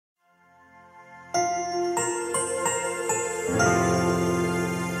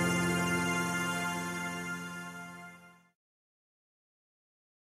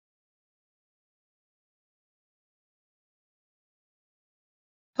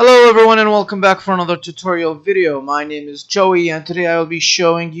everyone, and welcome back for another tutorial video. My name is Joey, and today I will be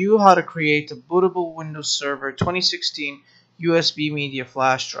showing you how to create a bootable Windows Server 2016 USB media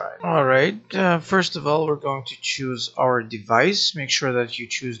flash drive. Alright, first of all we're going to choose our device. Make sure that you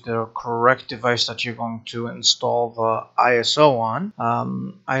choose the correct device that you're going to install the ISO on.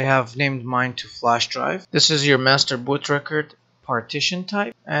 I have named mine to flash drive. This is your master boot record, partition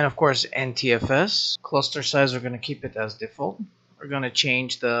type, and of course NTFS. Cluster size, we're going to keep it as default. We're going to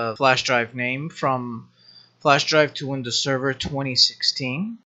change the flash drive name from flash drive to Windows Server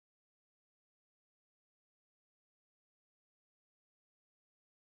 2016.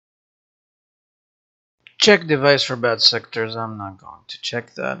 Check device for bad sectors. I'm not going to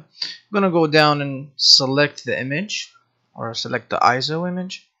check that. I'm going to go down and select the image, or select the ISO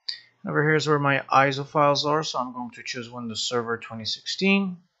image. Over here is where my ISO files are, so I'm going to choose Windows Server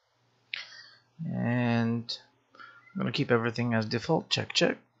 2016. And I'm going to keep everything as default.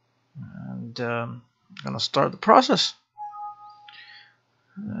 Check. And I'm going to start the process.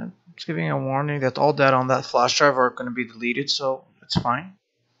 It's giving a warning that all data on that flash drive are going to be deleted, so it's fine.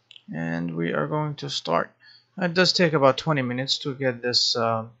 And we are going to start. It does take about 20 minutes to get this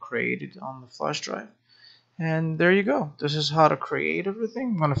created on the flash drive. And there you go. This is how to create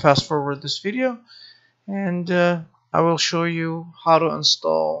everything. I'm going to fast forward this video, and I will show you how to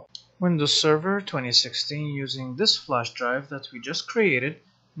install Windows Server 2016 using this flash drive that we just created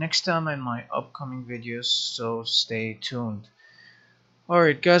next time in my upcoming videos, so stay tuned.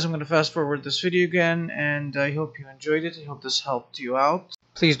 Alright guys, I'm going to fast forward this video again, and I hope you enjoyed it. I hope this helped you out.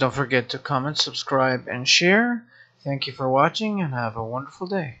 Please don't forget to comment, subscribe, and share. Thank you for watching, and have a wonderful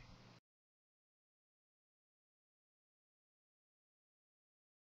day.